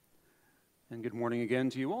And good morning again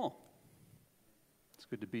to you all. It's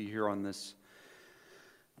good to be here on this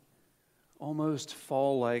almost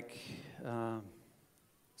fall-like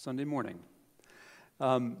Sunday morning.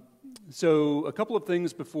 So a couple of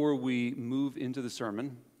things before we move into the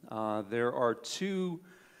sermon. There are two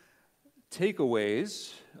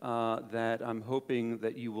takeaways that I'm hoping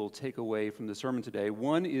that you will take away from the sermon today.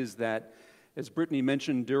 One is that, as Brittany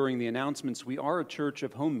mentioned during the announcements, we are a church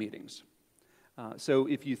of home meetings. So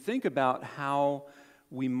if you think about how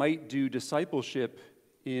we might do discipleship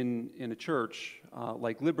in a church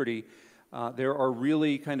like Liberty, there are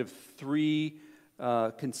really kind of three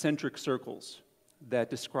concentric circles that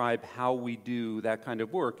describe how we do that kind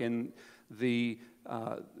of work. And the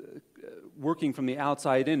working from the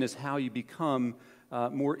outside in is how you become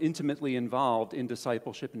more intimately involved in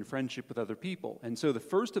discipleship and friendship with other people. And so the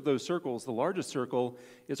first of those circles, the largest circle,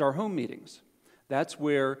 is our home meetings. That's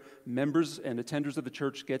where members and attenders of the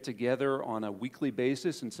church get together on a weekly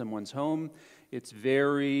basis in someone's home. It's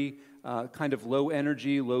very kind of low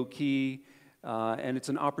energy, low key, and it's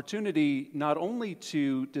an opportunity not only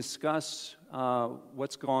to discuss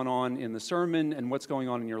what's going on in the sermon and what's going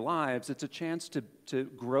on in your lives, it's a chance to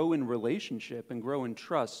grow in relationship and grow in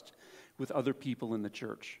trust with other people in the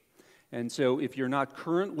church. And so if you're not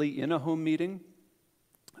currently in a home meeting,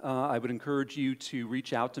 I would encourage you to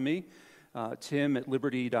reach out to me.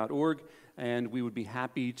 Tim@liberty.org, and we would be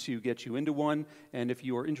happy to get you into one. And if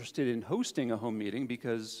you are interested in hosting a home meeting,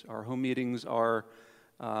 because our home meetings are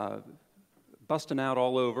busting out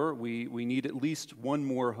all over, we need at least one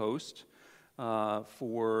more host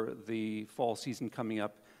for the fall season coming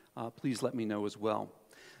up, please let me know as well.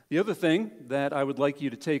 The other thing that I would like you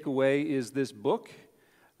to take away is this book.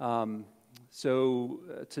 Today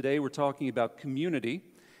we're talking about community.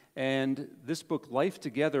 And this book, Life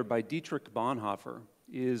Together by Dietrich Bonhoeffer,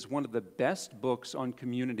 is one of the best books on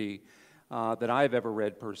community that I've ever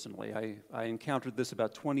read personally. I encountered this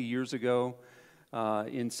about 20 years ago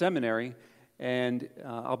in seminary, and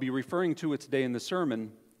I'll be referring to it today in the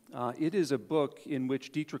sermon. It is a book in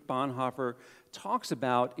which Dietrich Bonhoeffer talks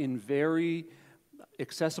about, in very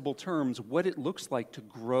accessible terms, what it looks like to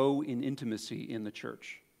grow in intimacy in the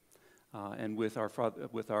church. And with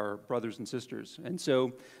our brothers and sisters. And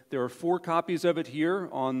so there are 4 copies of it here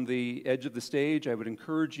on the edge of the stage. I would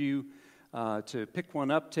encourage you to pick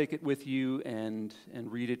one up, take it with you, and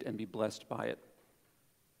read it and be blessed by it.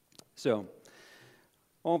 So,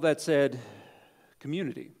 all that said,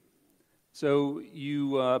 community. So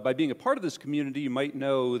you, by being a part of this community, you might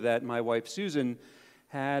know that my wife Susan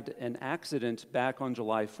had an accident back on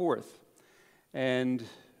July 4th. And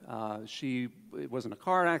it wasn't a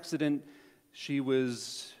car accident. She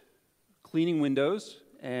was cleaning windows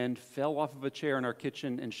and fell off of a chair in our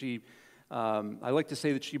kitchen, and I like to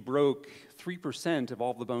say that she broke 3% of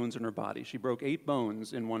all the bones in her body. She broke 8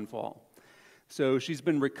 bones in one fall. So she's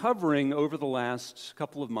been recovering over the last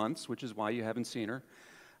couple of months, which is why you haven't seen her.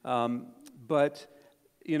 But,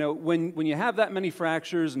 you know, when you have that many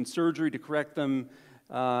fractures and surgery to correct them,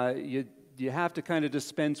 you have to kind of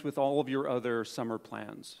dispense with all of your other summer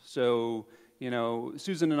plans. So, you know,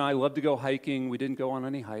 Susan and I love to go hiking. We didn't go on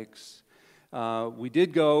any hikes. We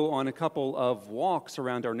did go on a couple of walks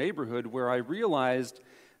around our neighborhood where I realized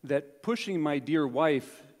that pushing my dear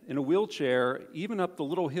wife in a wheelchair, even up the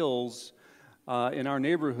little hills in our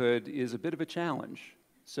neighborhood, is a bit of a challenge.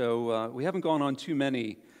 So we haven't gone on too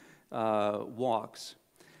many walks.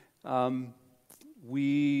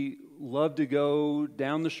 We love to go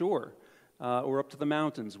down the shore. Or up to the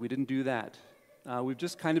mountains. We didn't do that. We've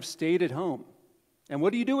just kind of stayed at home. And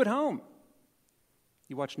what do you do at home?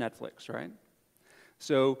 You watch Netflix, right?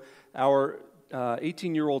 So our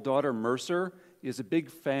 18-year-old daughter, Mercer, is a big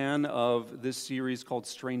fan of this series called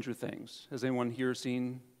Stranger Things. Has anyone here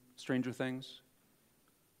seen Stranger Things?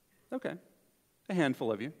 Okay, a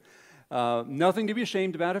handful of you. Nothing to be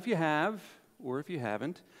ashamed about if you have, or if you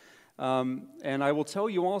haven't. And I will tell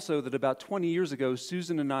you also that about 20 years ago,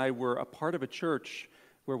 Susan and I were a part of a church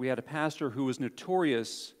where we had a pastor who was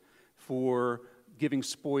notorious for giving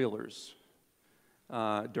spoilers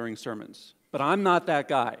during sermons. But I'm not that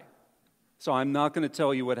guy, so I'm not going to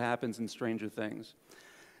tell you what happens in Stranger Things.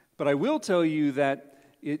 But I will tell you that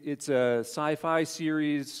it's a sci-fi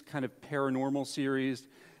series, kind of paranormal series,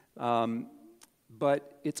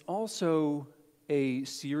 but it's also a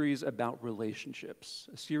series about relationships,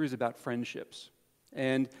 a series about friendships.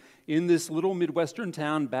 And in this little Midwestern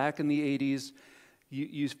town back in the 80s,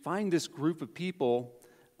 you find this group of people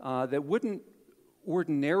that wouldn't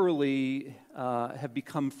ordinarily have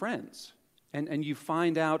become friends. And you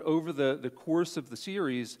find out over the course of the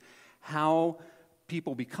series how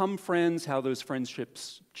people become friends, how those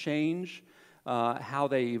friendships change. how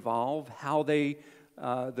they evolve, how the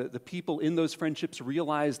people in those friendships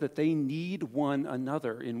realize that they need one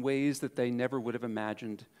another in ways that they never would have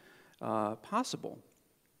imagined possible.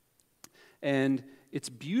 And it's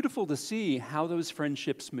beautiful to see how those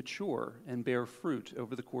friendships mature and bear fruit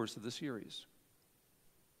over the course of the series.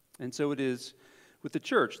 And so it is with the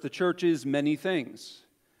church. The church is many things,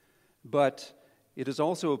 but it is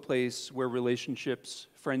also a place where relationships,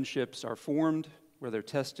 friendships are formed, where they're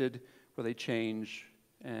tested, where they change,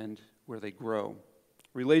 and where they grow.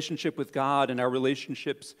 Relationship with God and our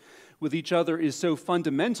relationships with each other is so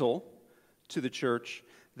fundamental to the church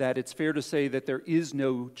that it's fair to say that there is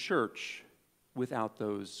no church without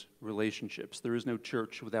those relationships. There is no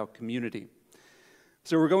church without community.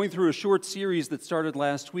 So we're going through a short series that started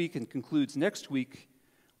last week and concludes next week,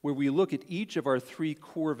 where we look at each of our three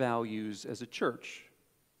core values as a church.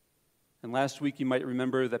 And last week you might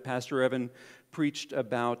remember that Pastor Evan preached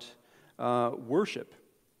about worship.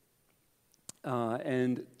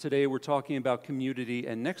 And today we're talking about community,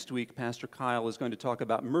 and next week Pastor Kyle is going to talk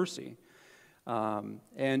about mercy.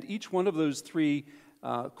 And each one of those three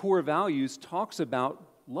core values talks about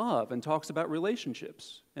love and talks about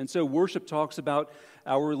relationships. And so worship talks about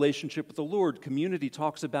our relationship with the Lord. Community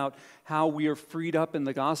talks about how we are freed up in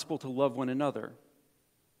the gospel to love one another.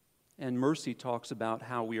 And mercy talks about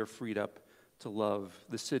how we are freed up to love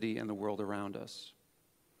the city and the world around us.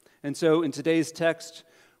 And so in today's text,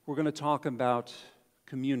 we're going to talk about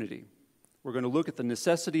community. We're going to look at the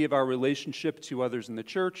necessity of our relationship to others in the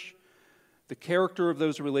church, the character of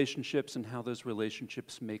those relationships, and how those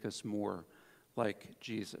relationships make us more like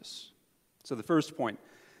Jesus. So the first point,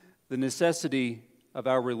 the necessity of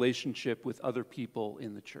our relationship with other people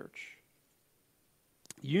in the church.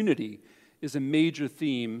 Unity is a major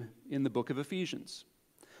theme in the book of Ephesians.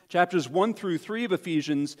 Chapters 1 through 3 of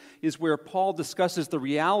Ephesians is where Paul discusses the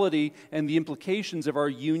reality and the implications of our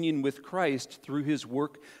union with Christ through his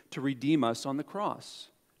work to redeem us on the cross.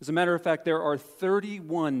 As a matter of fact, there are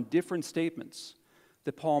 31 different statements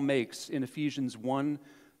that Paul makes in Ephesians 1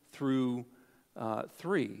 through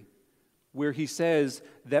 3, where he says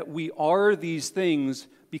that we are these things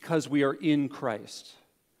because we are in Christ,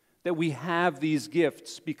 that we have these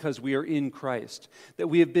gifts because we are in Christ, that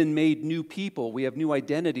we have been made new people, we have new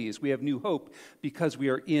identities, we have new hope because we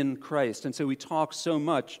are in Christ. And so we talk so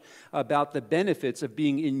much about the benefits of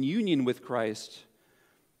being in union with Christ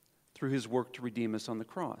through his work to redeem us on the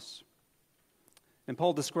cross. And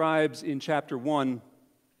Paul describes in chapter 1,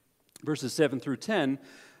 verses 7 through 10,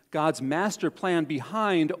 God's master plan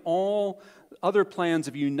behind all other plans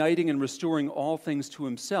of uniting and restoring all things to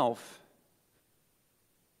himself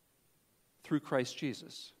through Christ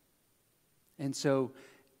Jesus. And so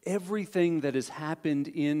everything that has happened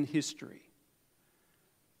in history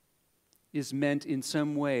is meant in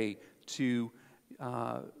some way to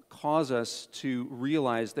cause us to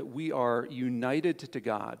realize that we are united to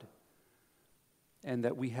God and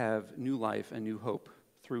that we have new life and new hope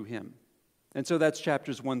through him. And so that's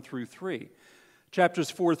chapters 1 through 3.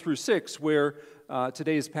 Chapters 4 through 6, where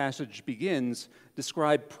today's passage begins,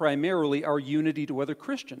 describe primarily our unity to other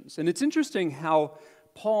Christians. And it's interesting how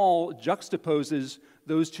Paul juxtaposes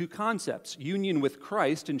those two concepts, union with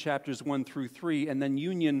Christ in chapters 1 through 3, and then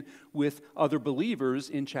union with other believers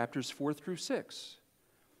in chapters 4 through 6.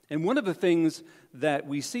 And one of the things that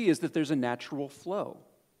we see is that there's a natural flow.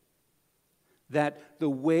 That the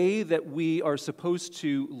way that we are supposed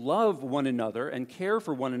to love one another and care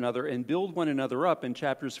for one another and build one another up in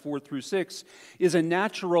chapters 4 through 6 is a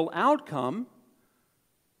natural outcome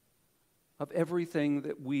of everything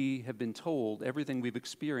that we have been told, everything we've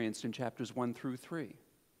experienced in chapters 1 through 3.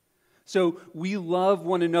 So we love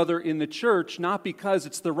one another in the church not because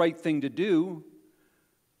it's the right thing to do.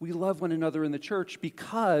 We love one another in the church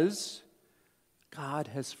because God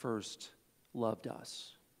has first loved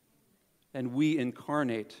us. And we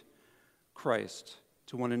incarnate Christ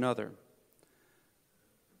to one another.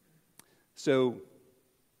 So,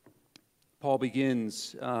 Paul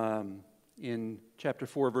begins in chapter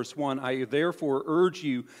 4, verse 1, I therefore urge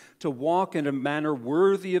you to walk in a manner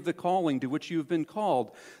worthy of the calling to which you have been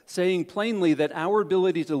called, saying plainly that our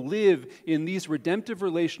ability to live in these redemptive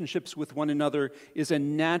relationships with one another is a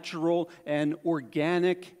natural and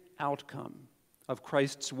organic outcome of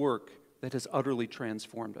Christ's work that has utterly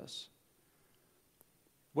transformed us.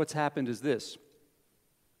 What's happened is this.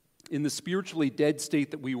 In the spiritually dead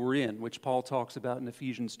state that we were in, which Paul talks about in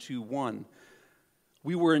Ephesians 2:1,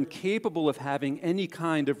 we were incapable of having any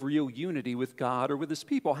kind of real unity with God or with his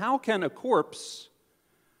people. How can a corpse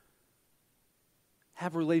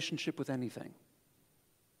have relationship with anything?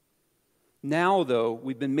 Now, though,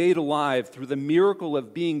 we've been made alive through the miracle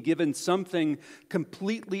of being given something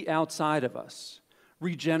completely outside of us,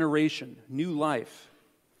 regeneration, new life.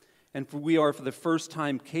 And we are for the first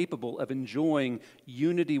time capable of enjoying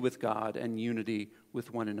unity with God and unity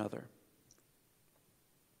with one another.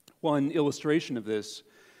 One illustration of this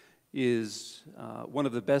is one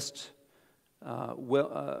of the best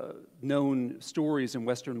known stories in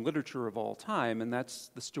Western literature of all time, and that's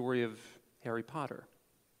the story of Harry Potter.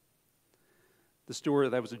 The story,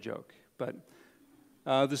 that was a joke, but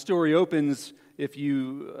the story opens, if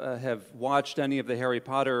you have watched any of the Harry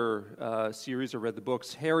Potter series or read the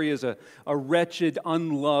books, Harry is a wretched,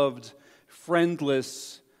 unloved,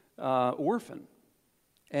 friendless orphan.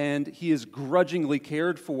 And he is grudgingly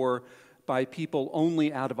cared for by people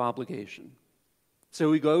only out of obligation.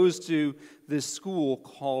 So he goes to this school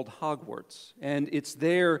called Hogwarts, and it's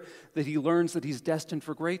there that he learns that he's destined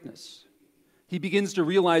for greatness. He begins to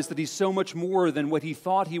realize that he's so much more than what he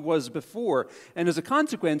thought he was before, and as a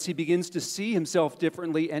consequence, he begins to see himself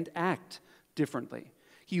differently and act differently.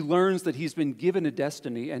 He learns that he's been given a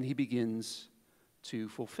destiny, and he begins to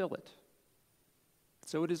fulfill it.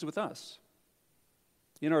 So it is with us.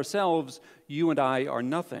 In ourselves, you and I are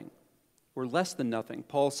nothing. We're less than nothing.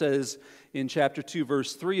 Paul says in chapter 2,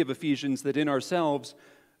 verse 3 of Ephesians, that in ourselves,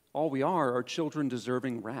 all we are children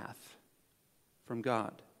deserving wrath from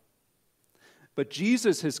God. But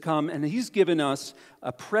Jesus has come, and he's given us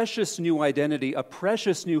a precious new identity, a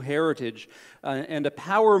precious new heritage, and a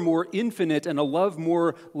power more infinite and a love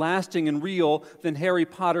more lasting and real than Harry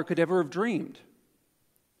Potter could ever have dreamed.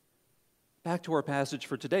 Back to our passage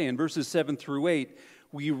for today. In verses 7 through 8,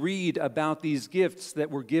 we read about these gifts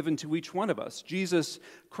that were given to each one of us. Jesus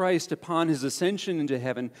Christ, upon his ascension into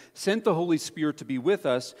heaven, sent the Holy Spirit to be with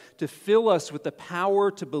us, to fill us with the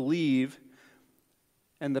power to believe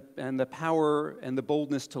and the power and the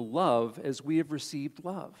boldness to love as we have received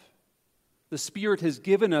love. The Spirit has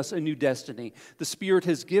given us a new destiny. The Spirit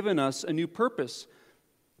has given us a new purpose.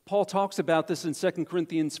 Paul talks about this in 2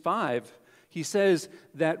 Corinthians 5. He says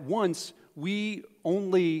that once we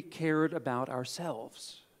only cared about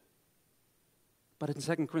ourselves. But in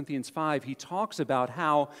 2 Corinthians 5, he talks about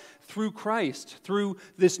how through Christ, through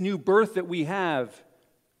this new birth that we have,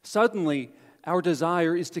 suddenly our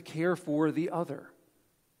desire is to care for the other.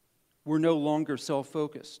 We're no longer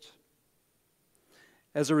self-focused.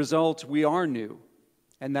 As a result, we are new.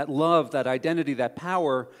 And that love, that identity, that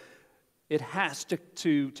power, it has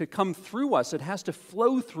to come through us. It has to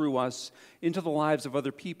flow through us into the lives of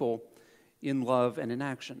other people in love and in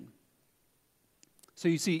action. So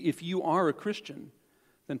you see, if you are a Christian,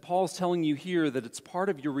 then Paul's telling you here that it's part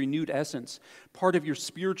of your renewed essence, part of your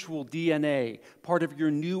spiritual DNA, part of your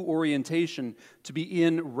new orientation to be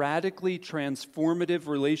in radically transformative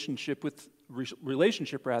relationship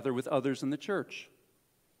with others in the church.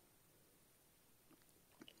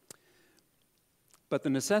 But the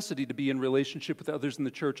necessity to be in relationship with others in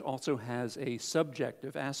the church also has a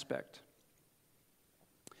subjective aspect.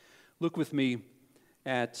 Look with me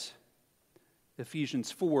at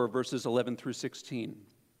Ephesians 4, verses 11 through 16.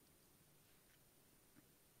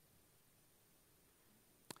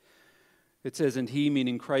 It says, "And he,"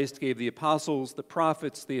 meaning Christ, "gave the apostles, the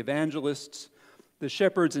prophets, the evangelists, the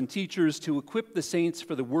shepherds and teachers to equip the saints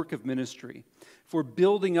for the work of ministry, for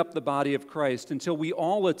building up the body of Christ, until we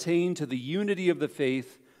all attain to the unity of the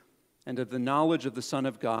faith and of the knowledge of the Son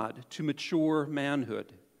of God, to mature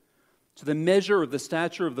manhood, to the measure of the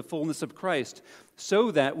stature of the fullness of Christ,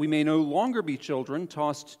 so that we may no longer be children,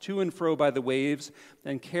 tossed to and fro by the waves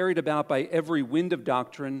and carried about by every wind of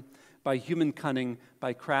doctrine, by human cunning,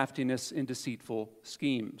 by craftiness in deceitful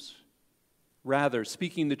schemes. Rather,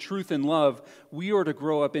 speaking the truth in love, we are to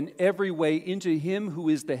grow up in every way into him who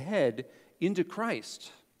is the head, into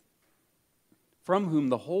Christ, from whom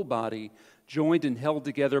the whole body, joined and held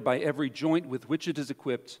together by every joint with which it is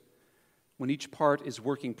equipped, when each part is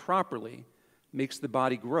working properly, makes the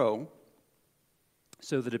body grow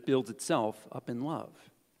so that it builds itself up in love."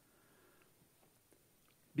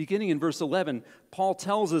 Beginning in verse 11, Paul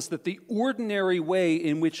tells us that the ordinary way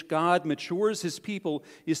in which God matures his people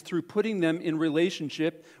is through putting them in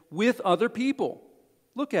relationship with other people.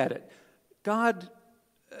 Look at it. God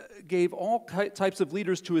gave all types of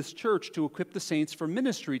leaders to his church to equip the saints for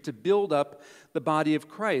ministry, to build up the body of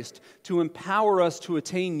Christ, to empower us to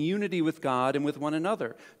attain unity with God and with one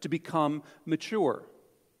another, to become mature.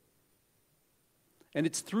 And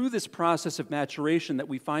it's through this process of maturation that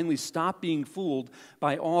we finally stop being fooled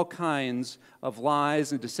by all kinds of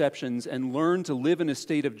lies and deceptions and learn to live in a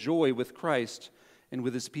state of joy with Christ and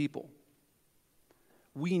with his people.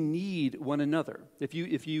 We need one another. If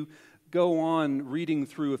you go on reading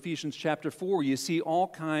through Ephesians chapter 4, you see all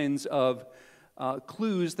kinds of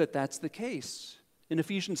clues that that's the case. In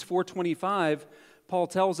Ephesians 4:25, Paul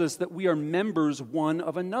tells us that we are members one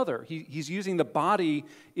of another. He's using the body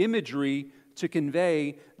imagery to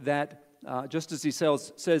convey that, just as he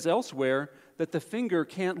says elsewhere, that the finger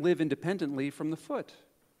can't live independently from the foot,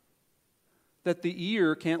 that the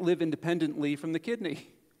ear can't live independently from the kidney,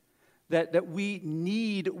 that we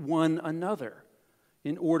need one another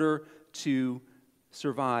in order to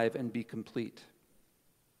survive and be complete.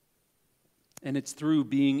 And it's through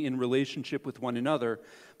being in relationship with one another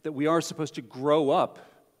that we are supposed to grow up.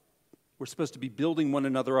 We're supposed to be building one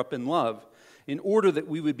another up in love in order that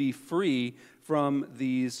we would be free from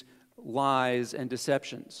these lies and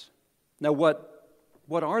deceptions. Now,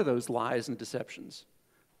 what are those lies and deceptions?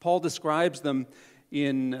 Paul describes them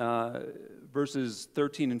in verses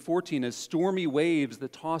 13 and 14 as stormy waves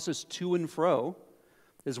that toss us to and fro,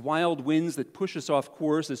 as wild winds that push us off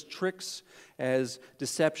course, as tricks, as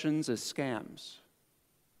deceptions, as scams.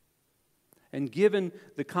 And given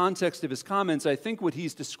the context of his comments, I think what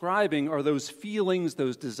he's describing are those feelings,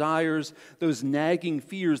 those desires, those nagging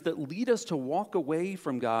fears that lead us to walk away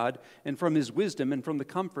from God and from his wisdom and from the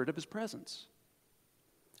comfort of his presence.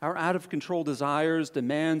 Our out-of-control desires,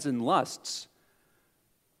 demands, and lusts,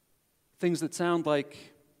 things that sound like,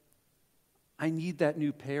 I need that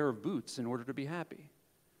new pair of boots in order to be happy.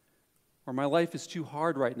 Or my life is too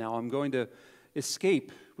hard right now, I'm going to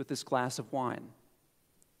escape with this glass of wine.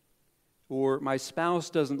 Or my spouse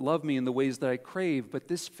doesn't love me in the ways that I crave, but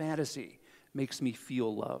this fantasy makes me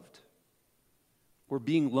feel loved. Or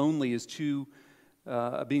being lonely is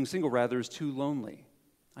being single rather is too lonely.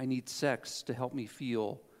 I need sex to help me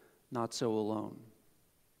feel not so alone.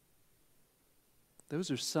 Those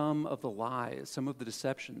are some of the lies, some of the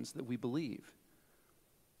deceptions that we believe.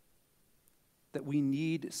 That we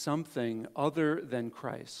need something other than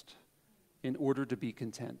Christ in order to be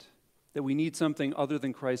content. That we need something other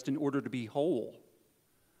than Christ in order to be whole.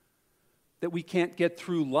 That we can't get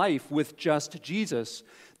through life with just Jesus.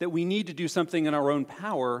 That we need to do something in our own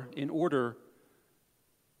power in order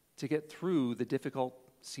to get through the difficult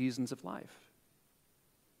seasons of life.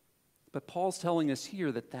 But Paul's telling us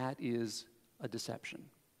here that that is a deception.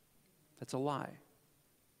 That's a lie.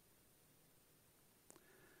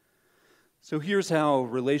 So here's how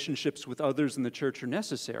relationships with others in the church are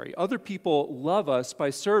necessary. Other people love us by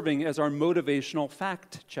serving as our motivational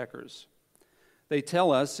fact checkers. They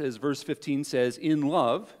tell us, as verse 15 says, in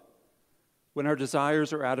love, when our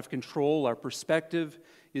desires are out of control, our perspective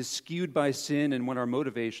is skewed by sin, and when our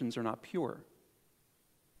motivations are not pure.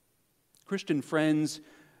 Christian friends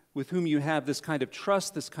with whom you have this kind of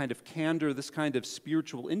trust, this kind of candor, this kind of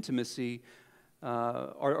spiritual intimacy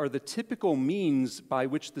are the typical means by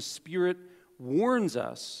which the Spirit warns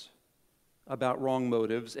us about wrong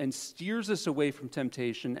motives and steers us away from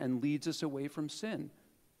temptation and leads us away from sin.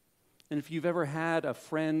 And if you've ever had a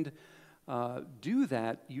friend do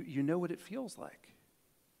that, you know what it feels like.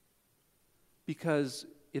 Because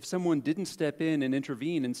if someone didn't step in and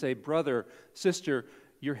intervene and say, brother, sister,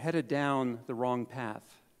 you're headed down the wrong path,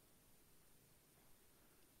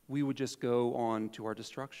 we would just go on to our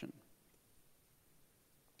destruction.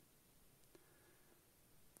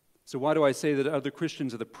 So why do I say that other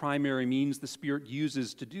Christians are the primary means the Spirit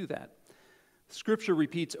uses to do that? Scripture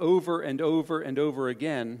repeats over and over and over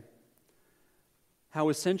again how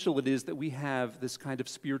essential it is that we have this kind of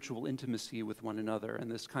spiritual intimacy with one another and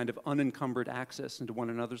this kind of unencumbered access into one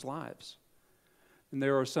another's lives. And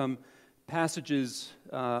there are some passages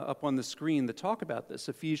up on the screen that talk about this.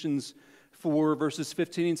 Ephesians 4, verses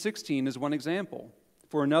 15 and 16 is one example.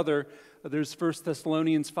 For another, there's 1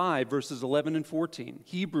 Thessalonians 5, verses 11 and 14,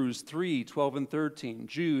 Hebrews 3, 12 and 13,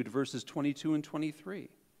 Jude, verses 22 and 23.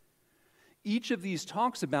 Each of these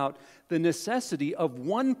talks about the necessity of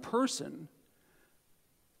one person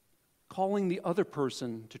calling the other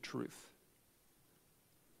person to truth.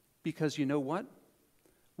 Because you know what?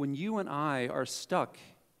 When you and I are stuck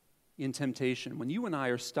in temptation, when you and I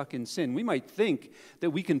are stuck in sin, we might think that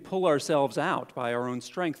we can pull ourselves out by our own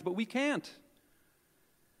strength, but we can't.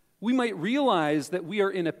 We might realize that we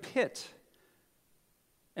are in a pit,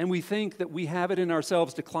 and we think that we have it in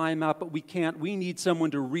ourselves to climb out, but we can't. We need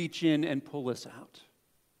someone to reach in and pull us out.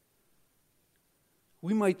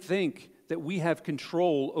 We might think that we have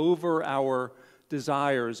control over our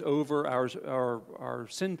desires, over our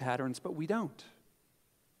sin patterns, but we don't.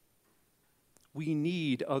 We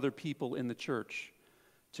need other people in the church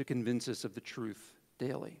to convince us of the truth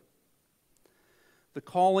daily. The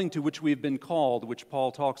calling to which we have been called, which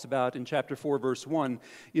Paul talks about in chapter 4, verse 1,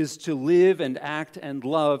 is to live and act and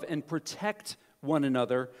love and protect one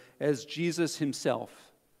another as Jesus himself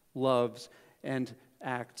loves and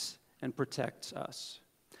acts and protects us.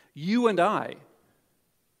 You and I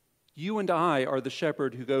are the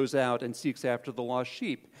shepherd who goes out and seeks after the lost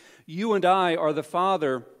sheep. You and I are the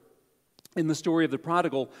father in the story of the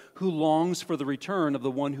prodigal who longs for the return of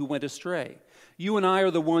the one who went astray. You and I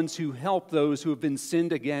are the ones who help those who have been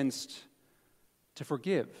sinned against to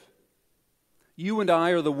forgive. You and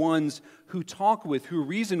I are the ones who talk with, who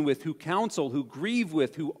reason with, who counsel, who grieve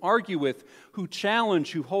with, who argue with, who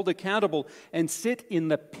challenge, who hold accountable, and sit in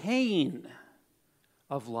the pain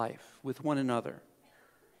of life with one another.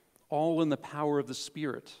 All in the power of the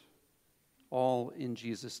Spirit. All in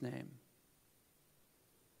Jesus' name.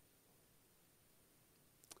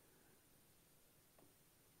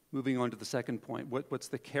 Moving on to the second point, what's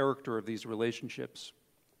the character of these relationships?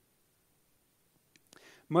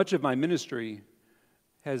 Much of my ministry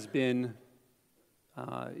has been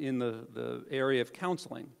in the area of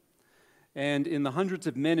counseling. And in the hundreds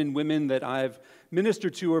of men and women that I've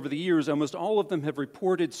ministered to over the years, almost all of them have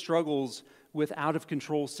reported struggles with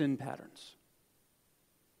out-of-control sin patterns.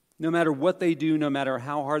 No matter what they do, no matter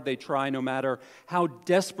how hard they try, no matter how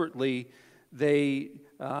desperately they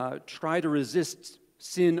try to resist,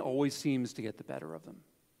 sin always seems to get the better of them.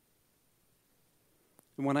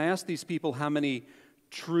 And when I ask these people how many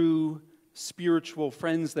true spiritual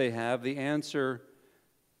friends they have, the answer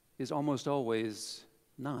is almost always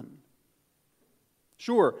none.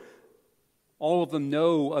 Sure, all of them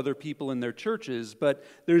know other people in their churches, but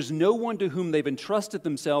there's no one to whom they've entrusted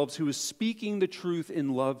themselves who is speaking the truth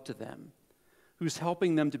in love to them, who's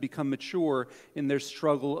helping them to become mature in their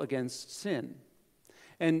struggle against sin.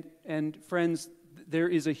 And friends, there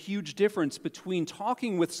is a huge difference between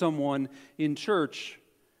talking with someone in church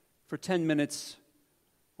for 10 minutes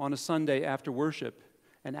on a Sunday after worship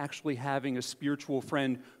and actually having a spiritual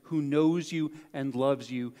friend who knows you and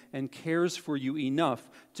loves you and cares for you enough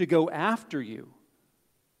to go after you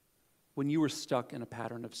when you are stuck in a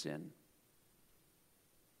pattern of sin.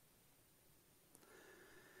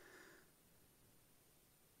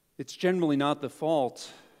 It's generally not the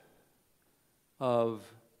fault of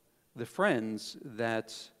the friends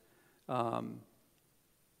that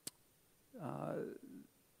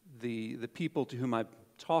the people to whom I'm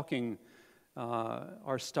talking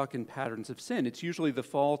are stuck in patterns of sin. It's usually the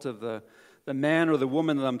fault of the man or the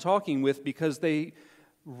woman that I'm talking with because they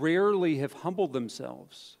rarely have humbled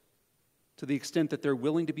themselves to the extent that they're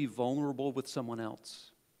willing to be vulnerable with someone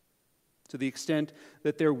else, to the extent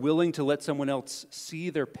that they're willing to let someone else see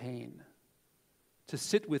their pain, to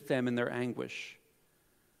sit with them in their anguish,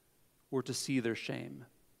 or to see their shame.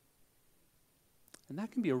 And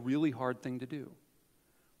that can be a really hard thing to do.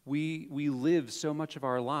 We live so much of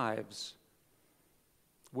our lives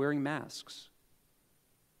wearing masks.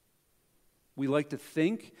 We like to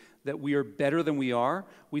think that we are better than we are.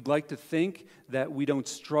 We'd like to think that we don't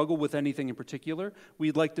struggle with anything in particular.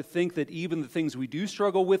 We'd like to think that even the things we do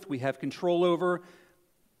struggle with, we have control over.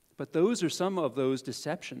 But those are some of those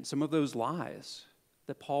deceptions, some of those lies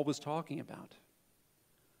that Paul was talking about.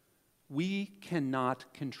 We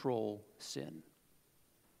cannot control sin.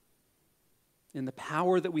 In the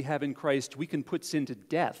power that we have in Christ, we can put sin to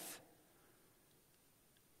death.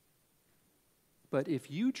 But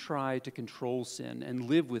if you try to control sin and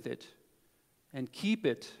live with it and keep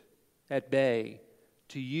it at bay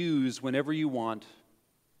to use whenever you want,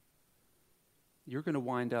 you're going to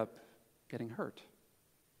wind up getting hurt.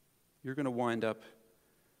 You're going to wind up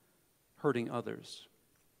hurting others.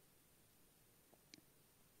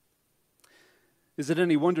 Is it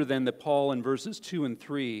any wonder then that Paul in verses 2 and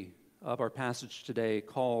 3 of our passage today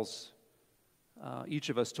calls each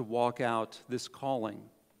of us to walk out this calling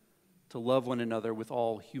to love one another with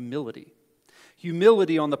all humility?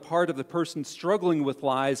 Humility on the part of the person struggling with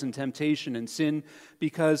lies and temptation and sin,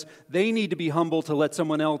 because they need to be humble to let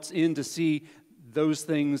someone else in to see those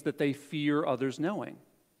things that they fear others knowing.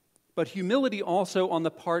 But humility also on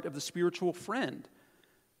the part of the spiritual friend,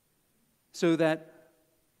 so that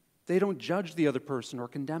they don't judge the other person or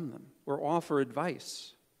condemn them or offer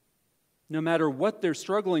advice. No matter what they're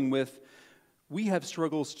struggling with, we have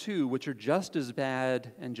struggles too, which are just as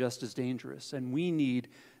bad and just as dangerous, and we need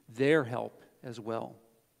their help as well.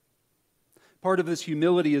 Part of this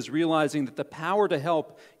humility is realizing that the power to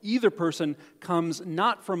help either person comes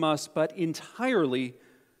not from us, but entirely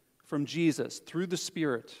from Jesus, through the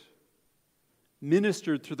Spirit,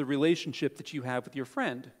 ministered through the relationship that you have with your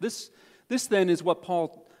friend. This then is what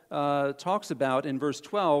Paul talks about in verse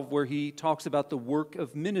 12, where he talks about the work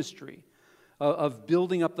of ministry. of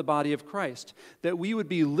building up the body of Christ, that we would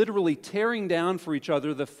be literally tearing down for each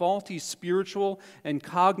other the faulty spiritual and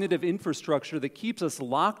cognitive infrastructure that keeps us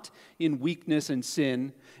locked in weakness and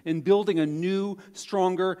sin, and building a new,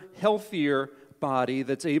 stronger, healthier body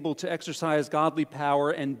that's able to exercise godly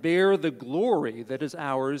power and bear the glory that is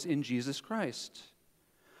ours in Jesus Christ.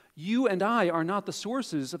 You and I are not the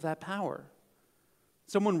sources of that power.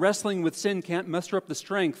 Someone wrestling with sin can't muster up the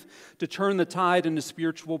strength to turn the tide in a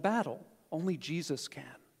spiritual battle. Only Jesus can.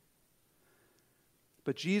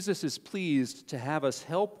 But Jesus is pleased to have us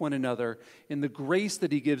help one another in the grace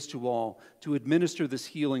that he gives to all to administer this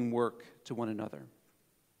healing work to one another.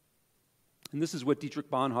 And this is what Dietrich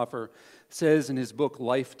Bonhoeffer says in his book,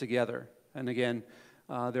 Life Together. And again,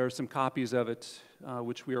 there are some copies of it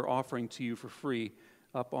which we are offering to you for free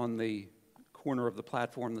up on the corner of the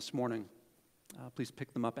platform this morning. Please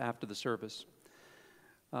pick them up after the service.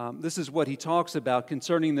 This is what he talks about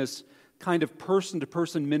concerning this kind of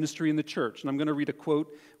person-to-person ministry in the church. And I'm going to read a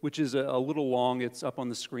quote which is a little long. It's up on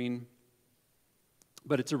the screen.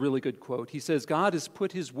 But it's a really good quote. He says, "God has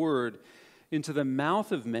put his word into the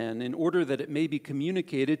mouth of men in order that it may be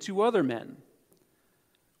communicated to other men.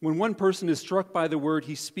 When one person is struck by the word,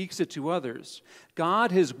 he speaks it to others.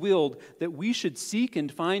 God has willed that we should seek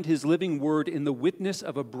and find his living word in the witness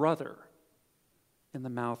of a brother, in the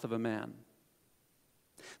mouth of a man.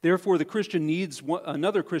 Therefore, the Christian needs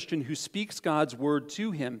another Christian who speaks God's word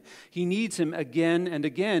to him. He needs him again and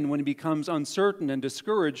again when he becomes uncertain and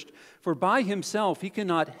discouraged, for by himself he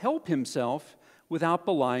cannot help himself without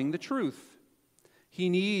belying the truth. He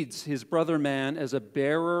needs his brother man as a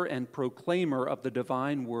bearer and proclaimer of the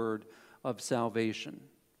divine word of salvation.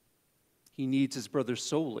 He needs his brother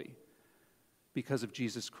solely because of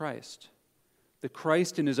Jesus Christ. The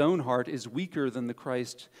Christ in his own heart is weaker than the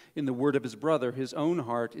Christ in the word of his brother. His own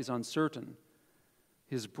heart is uncertain.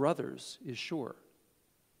 His brother's is sure."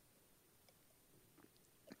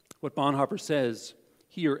 What Bonhoeffer says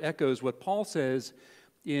here echoes what Paul says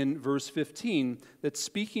in verse 15, that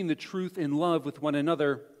speaking the truth in love with one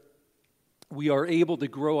another, we are able to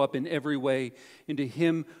grow up in every way into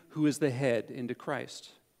him who is the head, into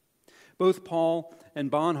Christ. Both Paul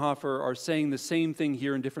and Bonhoeffer are saying the same thing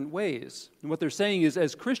here in different ways. And what they're saying is,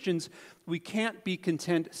 as Christians, we can't be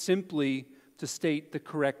content simply to state the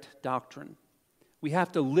correct doctrine. We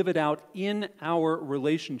have to live it out in our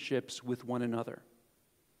relationships with one another.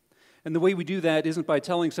 And the way we do that isn't by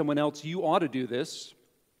telling someone else, you ought to do this,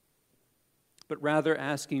 but rather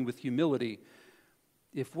asking with humility,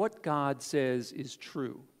 if what God says is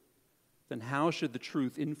true, then how should the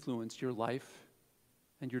truth influence your life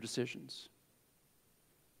and your decisions?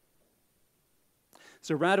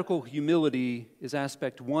 So radical humility is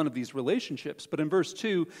aspect one of these relationships. But in verse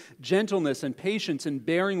 2, gentleness and patience and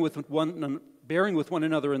bearing with one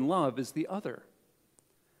another in love is the other.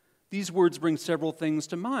 These words bring several things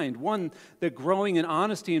to mind. One, that growing in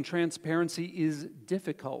honesty and transparency is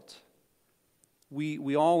difficult.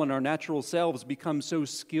 We all in our natural selves become so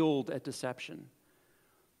skilled at deception,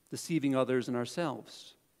 deceiving others and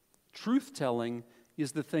ourselves. Truth-telling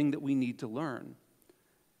is the thing that we need to learn.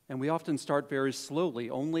 And we often start very slowly,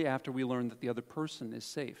 only after we learn that the other person is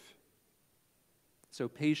safe. So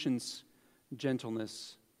patience,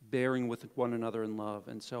 gentleness, bearing with one another in love,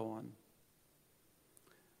 and so on.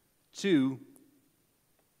 2,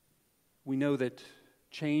 we know that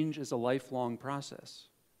change is a lifelong process.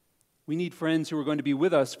 We need friends who are going to be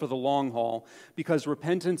with us for the long haul, because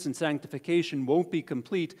repentance and sanctification won't be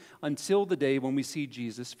complete until the day when we see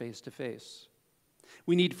Jesus face to face.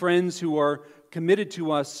 We need friends who are committed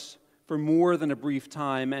to us for more than a brief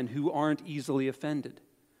time and who aren't easily offended.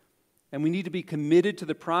 And we need to be committed to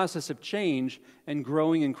the process of change and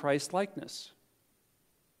growing in Christ-likeness.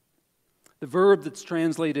 The verb that's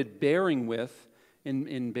translated bearing with,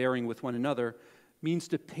 in bearing with one another, means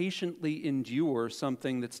to patiently endure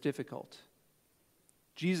something that's difficult.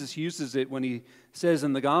 Jesus uses it when he says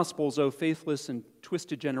in the Gospels, "O faithless and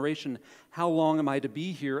twisted generation, how long am I to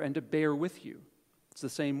be here and to bear with you?" It's the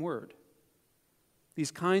same word.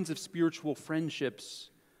 These kinds of spiritual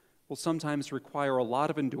friendships will sometimes require a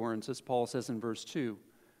lot of endurance, as Paul says in verse 2.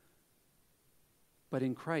 But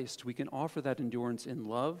in Christ, we can offer that endurance in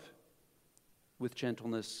love, with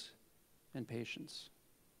gentleness and patience.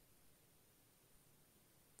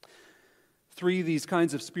 3, these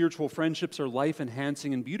kinds of spiritual friendships are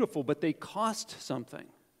life-enhancing and beautiful, but they cost something.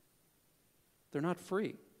 They're not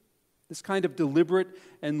free. This kind of deliberate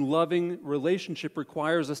and loving relationship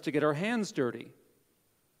requires us to get our hands dirty.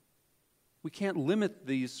 We can't limit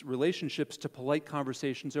these relationships to polite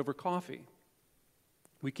conversations over coffee.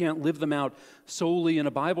 We can't live them out solely in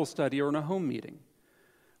a Bible study or in a home meeting.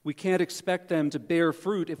 We can't expect them to bear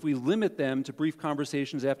fruit if we limit them to brief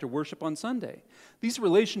conversations after worship on Sunday. These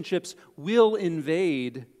relationships will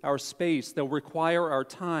invade our space. They'll require our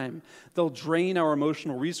time. They'll drain our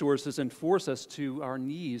emotional resources and force us to our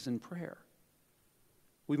knees in prayer.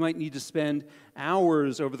 We might need to spend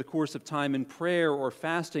hours over the course of time in prayer or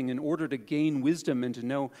fasting in order to gain wisdom and to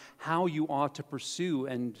know how you ought to pursue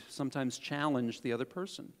and sometimes challenge the other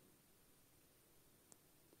person.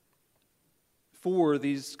 For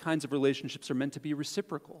these kinds of relationships are meant to be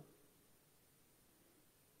reciprocal.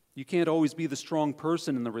 You can't always be the strong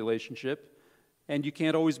person in the relationship, and you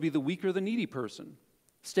can't always be the weak or the needy person.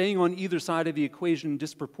 Staying on either side of the equation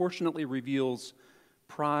disproportionately reveals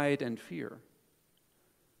pride and fear.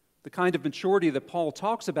 The kind of maturity that Paul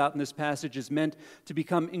talks about in this passage is meant to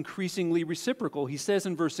become increasingly reciprocal. He says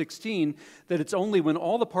in verse 16 that it's only when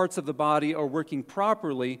all the parts of the body are working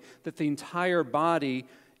properly that the entire body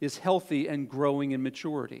is healthy and growing in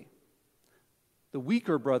maturity. The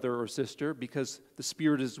weaker brother or sister, because the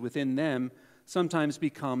Spirit is within them, sometimes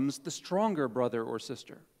becomes the stronger brother or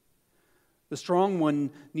sister. The strong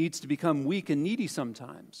one needs to become weak and needy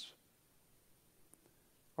sometimes.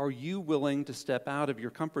 Are you willing to step out of your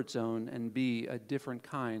comfort zone and be a different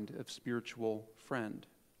kind of spiritual friend?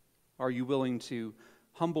 Are you willing to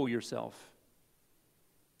humble yourself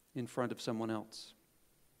in front of someone else?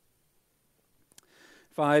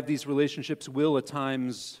 5, these relationships will at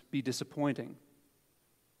times be disappointing.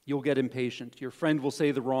 You'll get impatient. Your friend will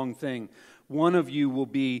say the wrong thing. One of you will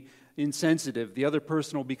be insensitive. The other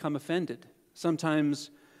person will become offended. Sometimes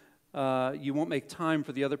you won't make time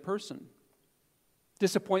for the other person.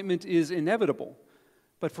 Disappointment is inevitable,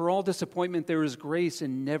 but for all disappointment there is grace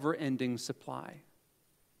in never-ending supply.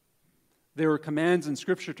 There are commands in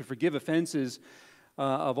Scripture to forgive offenses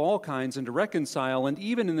of all kinds and to reconcile. And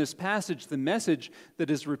even in this passage, the message that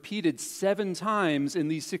is repeated 7 times in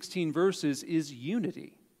these 16 verses is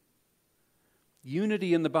unity.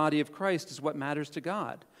 Unity in the body of Christ is what matters to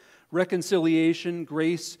God. Reconciliation,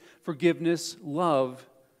 grace, forgiveness, love,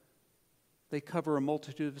 they cover a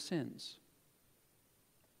multitude of sins.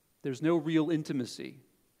 There's no real intimacy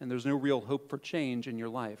and there's no real hope for change in your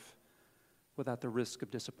life without the risk of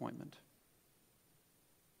disappointment.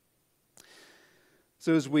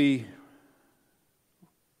 So as we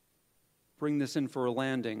bring this in for a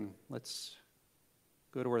landing, let's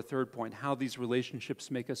go to our third point, how these relationships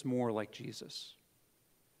make us more like Jesus.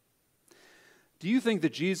 Do you think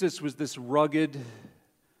that Jesus was this rugged,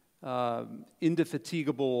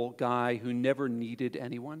 indefatigable guy who never needed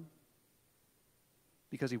anyone?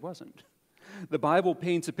 Because he wasn't. The Bible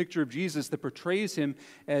paints a picture of Jesus that portrays him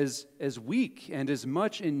as weak and as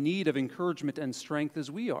much in need of encouragement and strength as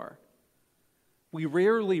we are. We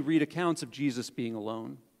rarely read accounts of Jesus being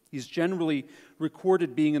alone. He's generally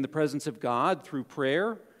recorded being in the presence of God through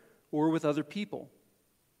prayer or with other people,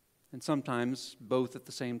 and sometimes both at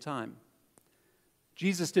the same time.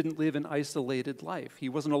 Jesus didn't live an isolated life. He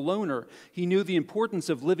wasn't a loner. He knew the importance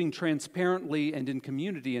of living transparently and in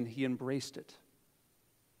community, and he embraced it.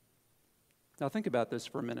 Now think about this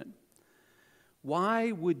for a minute.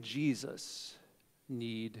 Why would Jesus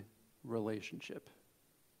need relationship?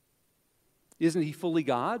 Isn't he fully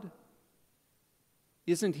God?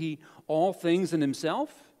 Isn't he all things in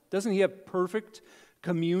himself? Doesn't he have perfect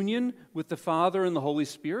communion with the Father and the Holy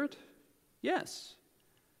Spirit? Yes.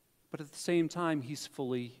 But at the same time, he's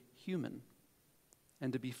fully human.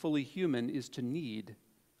 And to be fully human is to need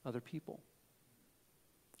other people.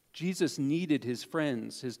 Jesus needed his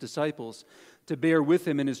friends, his disciples, to bear with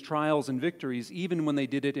him in his trials and victories, even when they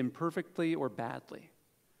did it imperfectly or badly.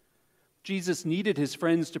 Jesus needed his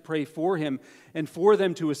friends to pray for him and for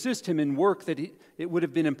them to assist him in work that it would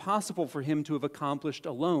have been impossible for him to have accomplished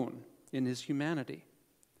alone in his humanity.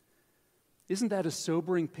 Isn't that a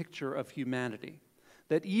sobering picture of humanity?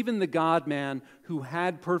 That even the God-man who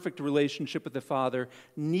had perfect relationship with the Father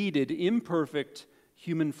needed imperfect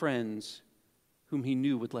human friends whom he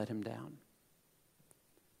knew would let him down.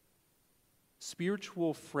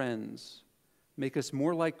 Spiritual friends make us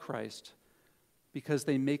more like Christ because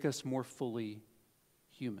they make us more fully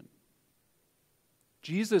human.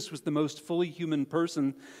 Jesus was the most fully human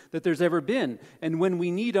person that there's ever been. And when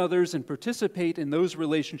we need others and participate in those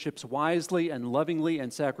relationships wisely and lovingly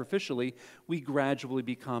and sacrificially, we gradually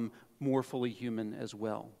become more fully human as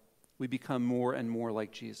well. We become more and more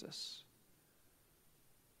like Jesus.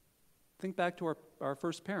 Think back to our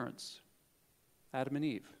first parents, Adam and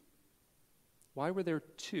Eve. Why were there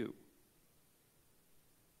 2?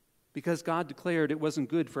 Because God declared it wasn't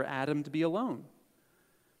good for Adam to be alone.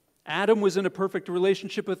 Adam was in a perfect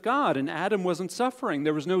relationship with God, and Adam wasn't suffering.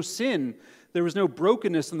 There was no sin. There was no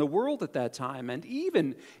brokenness in the world at that time. And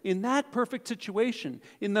even in that perfect situation,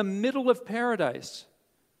 in the middle of paradise,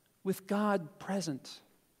 with God present,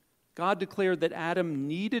 God declared that Adam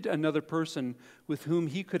needed another person with whom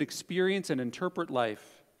he could experience and interpret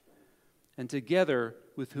life, and together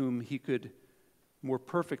with whom he could more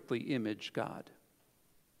perfectly image God.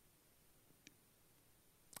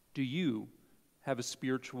 Do you have a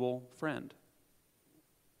spiritual friend?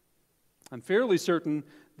 I'm fairly certain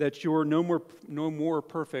that you're no more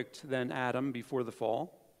perfect than Adam before the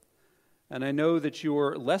fall, and I know that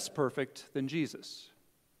you're less perfect than Jesus.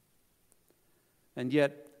 And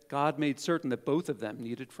yet, God made certain that both of them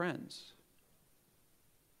needed friends.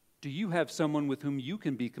 Do you have someone with whom you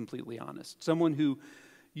can be completely honest? Someone who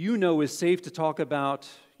you know is safe to talk about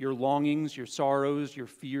your longings, your sorrows, your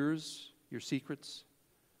fears, your secrets?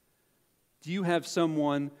 Do you have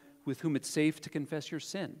someone with whom it's safe to confess your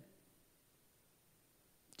sin?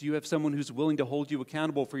 Do you have someone who's willing to hold you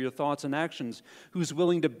accountable for your thoughts and actions, who's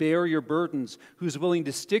willing to bear your burdens, who's willing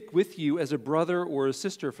to stick with you as a brother or a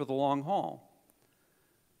sister for the long haul?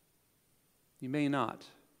 You may not.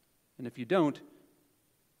 And if you don't,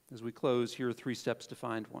 as we close, here are 3 steps to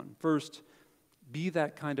find one. First, be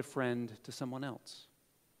that kind of friend to someone else.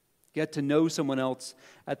 Get to know someone else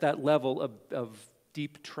at that level of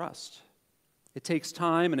deep trust. It takes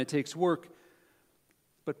time and it takes work,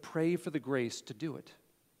 but pray for the grace to do it.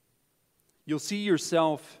 You'll see as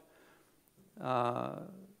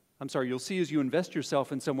you invest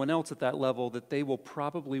yourself in someone else at that level that they will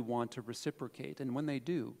probably want to reciprocate. And when they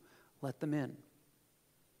do, let them in.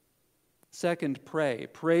 Second, pray.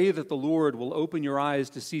 Pray that the Lord will open your eyes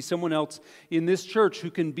to see someone else in this church who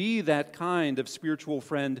can be that kind of spiritual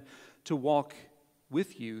friend to walk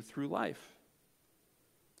with you through life.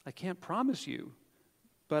 I can't promise you,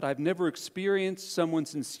 but I've never experienced someone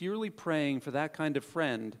sincerely praying for that kind of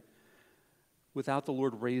friend without the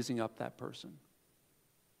Lord raising up that person.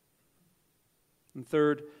 And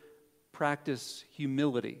third, practice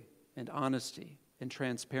humility and honesty and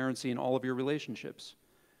transparency in all of your relationships.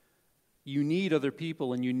 You need other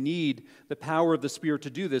people and you need the power of the Spirit to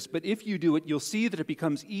do this, but if you do it, you'll see that it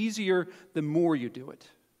becomes easier the more you do it.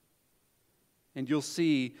 And you'll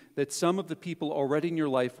see that some of the people already in your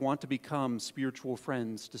life want to become spiritual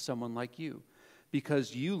friends to someone like you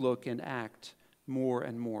because you look and act more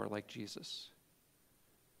and more like Jesus.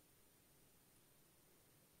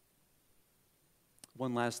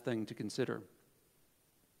 One last thing to consider,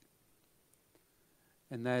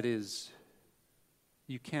 and that is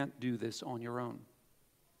you can't do this on your own.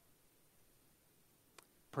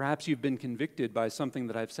 Perhaps you've been convicted by something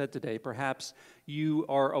that I've said today. Perhaps you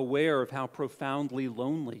are aware of how profoundly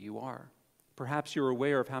lonely you are. Perhaps you're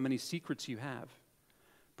aware of how many secrets you have.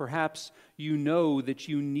 Perhaps you know that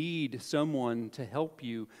you need someone to help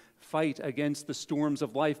you fight against the storms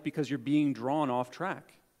of life because you're being drawn off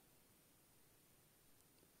track.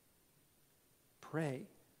 Pray.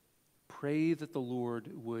 Pray that the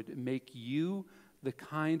Lord would make you the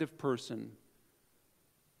kind of person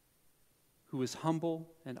who is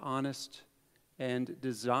humble and honest and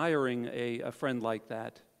desiring a friend like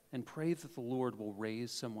that, and pray that the Lord will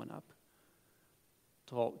raise someone up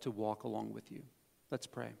to walk along with you. Let's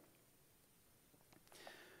pray.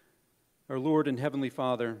 Our Lord and Heavenly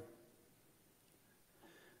Father,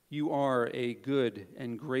 you are a good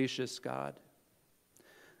and gracious God.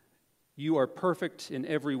 You are perfect in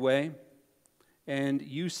every way, and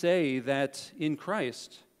you say that in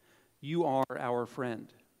Christ you are our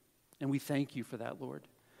friend. And we thank you for that, Lord.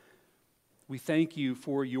 We thank you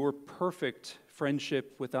for your perfect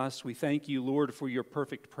friendship with us. We thank you, Lord, for your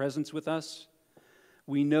perfect presence with us.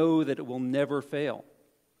 We know that it will never fail.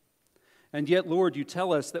 And yet, Lord, you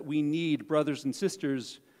tell us that we need brothers and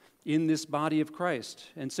sisters in this body of Christ.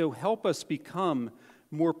 And so help us become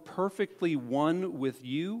more perfectly one with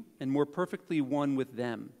you and more perfectly one with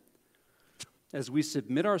them as we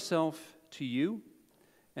submit ourselves to you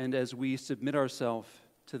and as we submit ourselves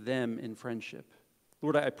to them in friendship.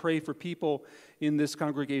 Lord, I pray for people in this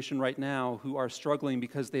congregation right now who are struggling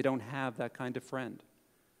because they don't have that kind of friend.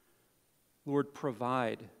 Lord,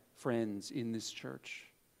 provide friends in this church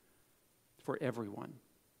for everyone.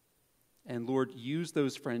 And Lord, use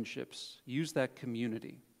those friendships, use that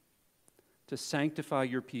community to sanctify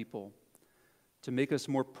your people, to make us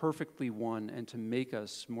more perfectly one, and to make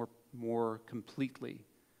us more completely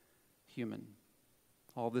human.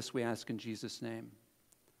 All this we ask in Jesus' name.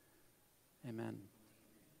 Amen.